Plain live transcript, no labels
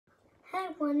Hi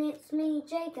everyone, it's me,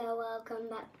 Jago. Welcome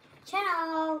back to the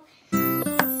channel.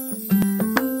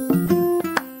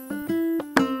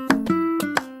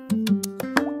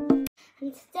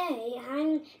 And today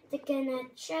I'm gonna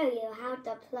show you how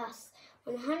to plus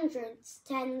 100s,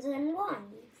 10s and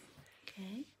 1s.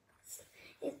 Okay.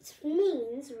 It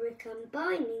means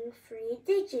recombining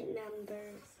 3-digit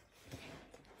numbers.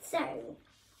 So,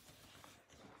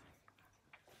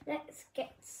 let's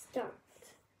get started.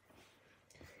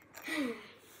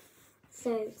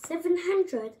 So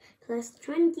 700 plus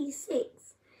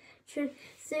 26. So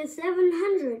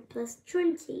 700 plus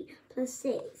 20 plus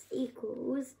 6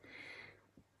 equals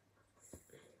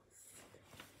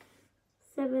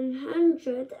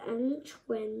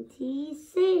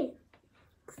 726.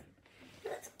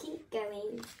 Let's keep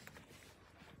going.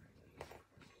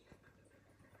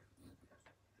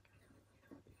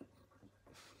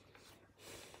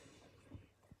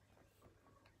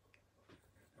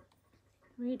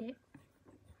 Read it.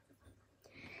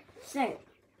 So,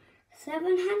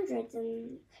 700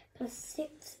 and plus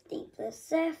 60 plus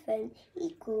 7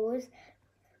 equals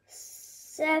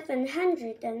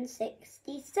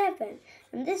 767.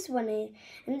 And this one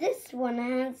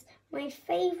has my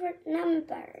favorite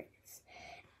numbers.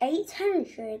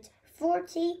 800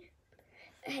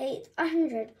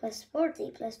 plus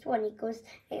 40 plus 1 equals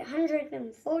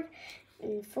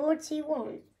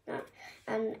 841.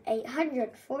 And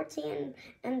 840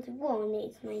 and 1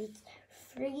 is my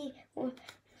three of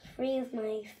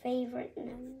my favorite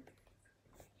numbers.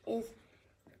 Is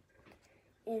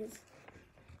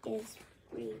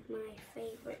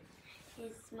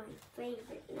my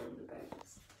favorite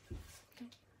numbers.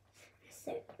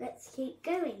 So let's keep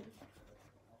going.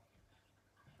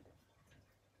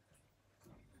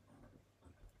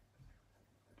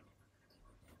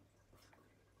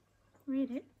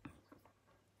 Read it.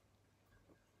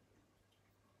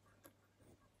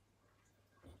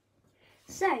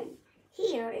 So,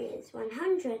 here is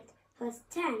 100 plus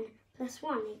 10 plus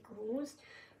 1 equals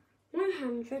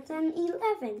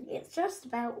 111. It's just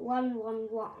about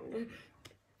 111.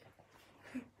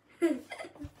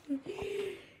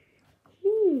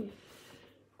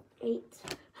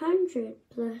 800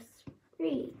 plus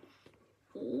 3.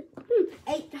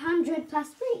 800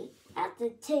 plus 3. That's a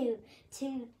two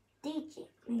digit.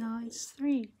 No, it's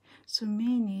 3. So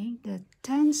meaning the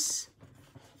tens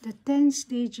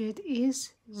digit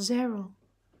is 0.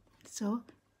 So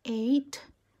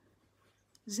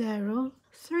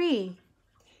 803.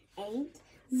 80.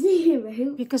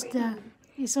 Because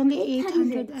it's only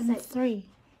 803.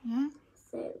 Yeah.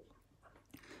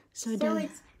 So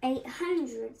it's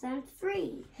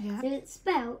 803. Yeah. So it's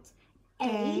spelled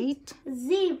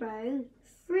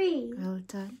 803. Well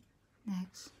done.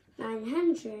 Next.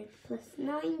 900 plus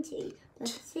 90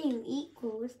 plus 2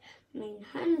 equals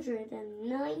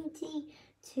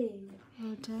 992.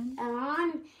 Well done.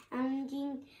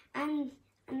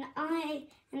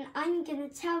 I'm gonna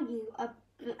tell you of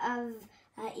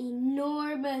an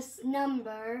enormous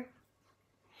number,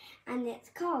 and it's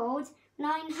called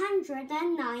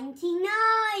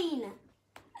 999.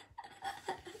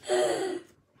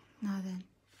 Now then,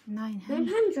 900.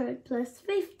 900 plus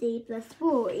 50 plus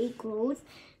 4 equals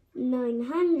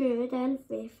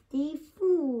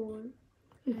 954.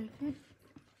 Very good.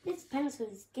 This pencil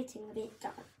is getting a bit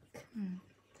dark.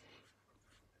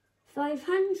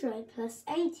 500 plus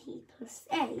 80 plus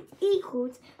 8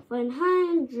 equals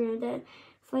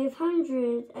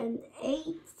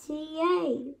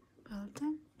 588. Well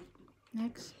done.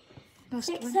 Next. Last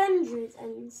 600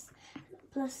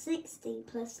 plus 60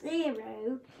 plus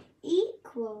 0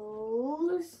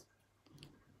 equals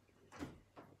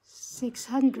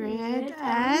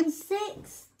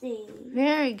 660.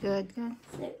 Very good.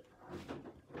 So,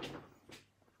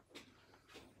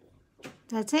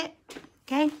 That's it.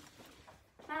 Okay.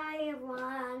 hi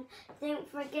everyone. Don't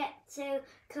forget to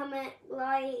comment,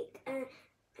 like, and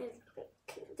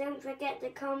don't forget to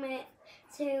comment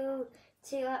to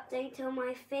update all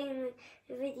my favorite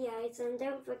videos, and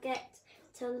don't forget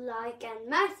to like, and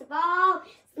most of all,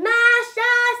 smash the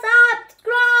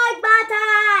subscribe button.